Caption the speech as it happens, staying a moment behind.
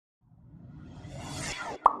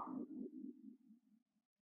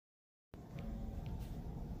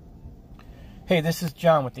Hey, this is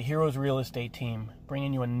John with the Heroes Real Estate Team,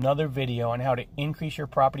 bringing you another video on how to increase your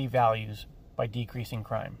property values by decreasing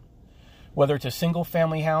crime. Whether it's a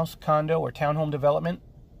single-family house, condo, or townhome development,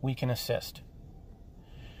 we can assist.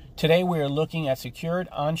 Today we are looking at secured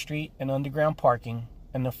on-street and underground parking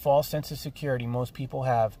and the false sense of security most people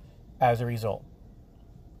have as a result.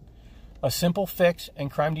 A simple fix and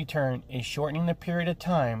crime deterrent is shortening the period of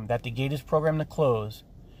time that the gate is programmed to close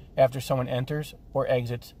after someone enters or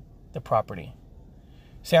exits the property.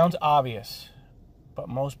 Sounds obvious, but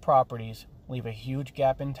most properties leave a huge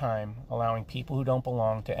gap in time, allowing people who don't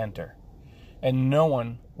belong to enter, and no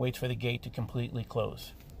one waits for the gate to completely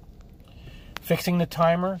close. Fixing the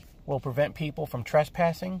timer will prevent people from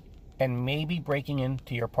trespassing and maybe breaking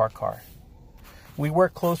into your parked car. We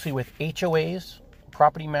work closely with HOAs,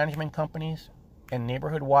 property management companies, and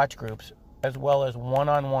neighborhood watch groups, as well as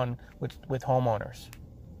one-on-one with homeowners.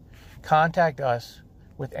 Contact us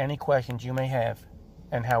with any questions you may have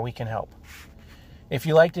and how we can help. If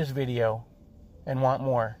you like this video and want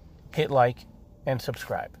more, hit like and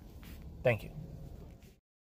subscribe. Thank you.